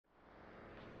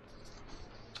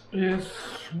Yes,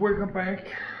 welcome back.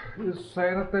 It's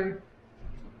Saturday.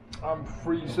 I'm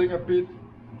freezing a bit,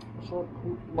 so I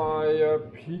put my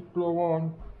heat blower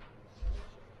on.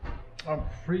 I'm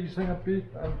freezing a bit.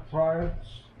 I'm tired.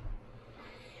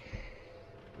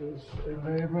 It's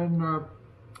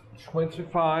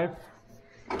 11:25.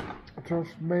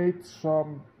 Just made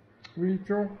some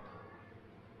video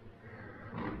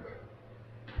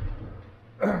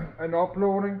and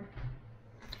uploading.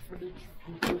 We need to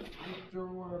put this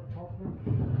video public.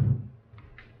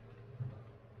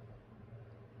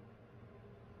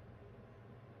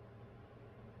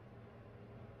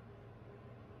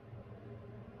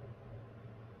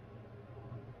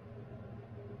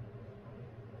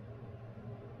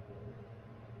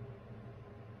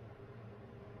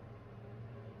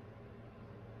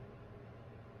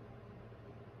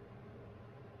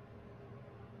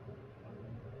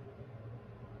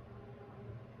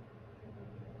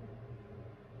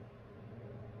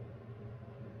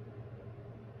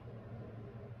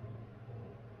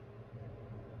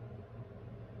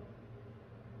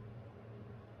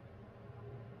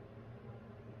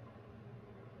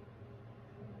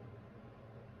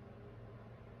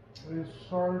 Yes,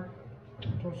 sorry.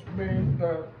 Just made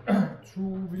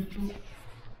two videos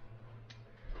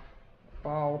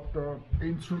about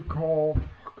Intel Core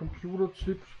computer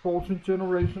chips 14th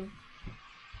generation.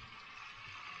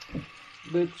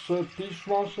 Let's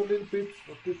dishwash a little bit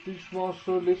of the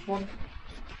dishwasher, this one.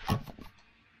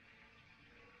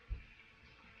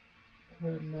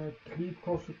 And clean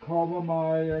because to cover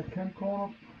my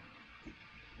camcorder.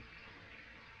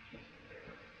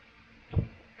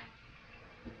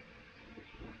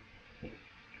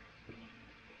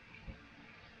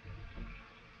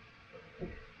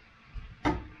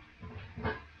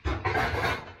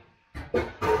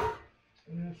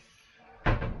 Yes.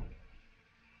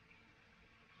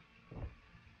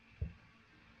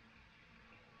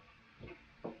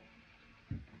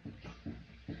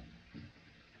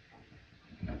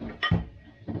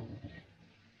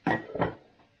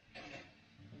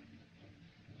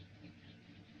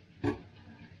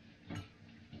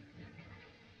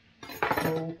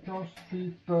 So just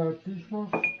feed the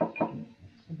dishwash,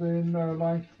 then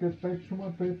like get back to my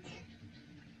bed.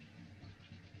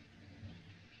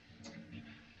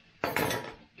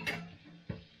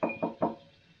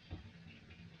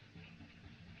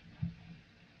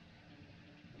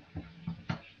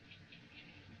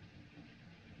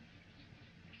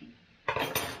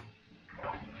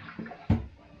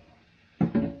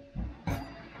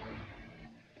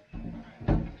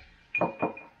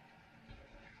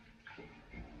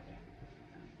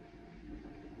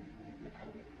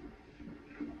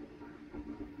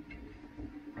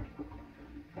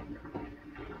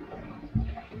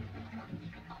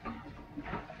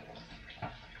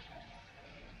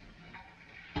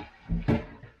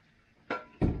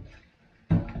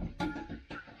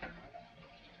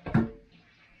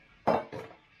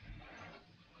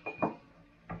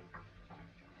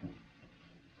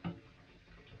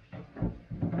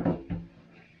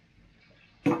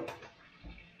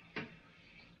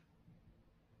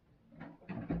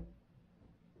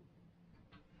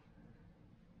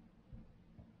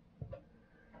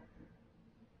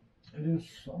 Yes,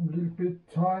 I'm a little bit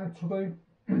tired today.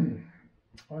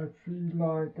 I feel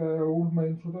like an old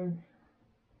man today.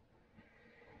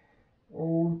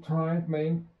 Old tired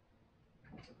man.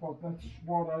 But that's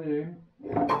what I am.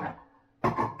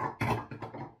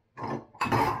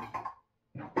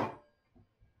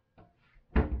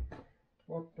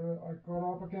 But I got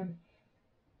up again.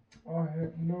 I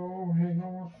have no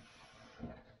hangovers.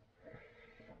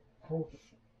 Of course,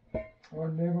 I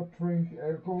never drink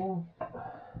alcohol.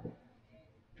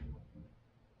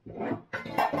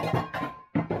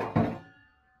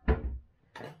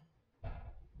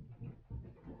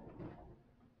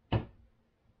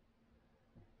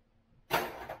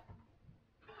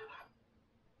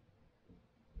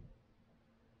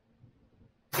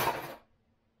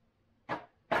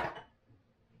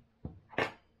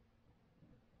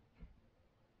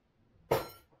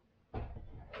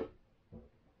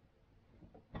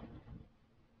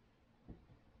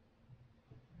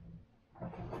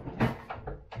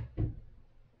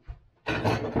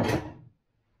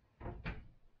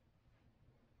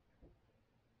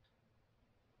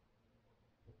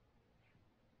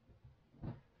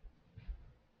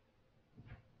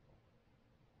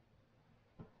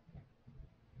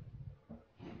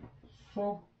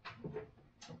 So,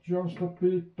 just a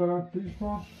bit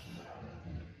dishwash.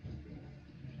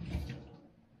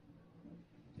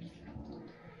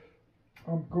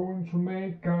 I'm going to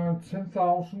make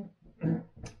 10,000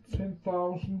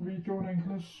 video in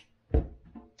English.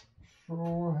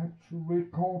 so I have to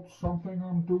record something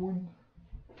I'm doing.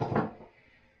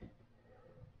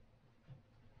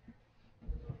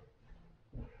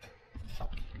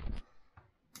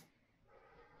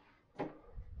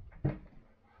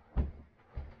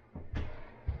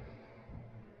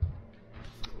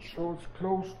 So it's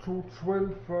close to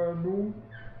 12 noon.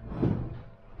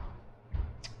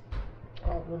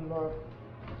 I will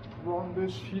run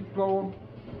this heat blower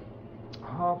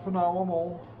half an hour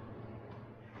more.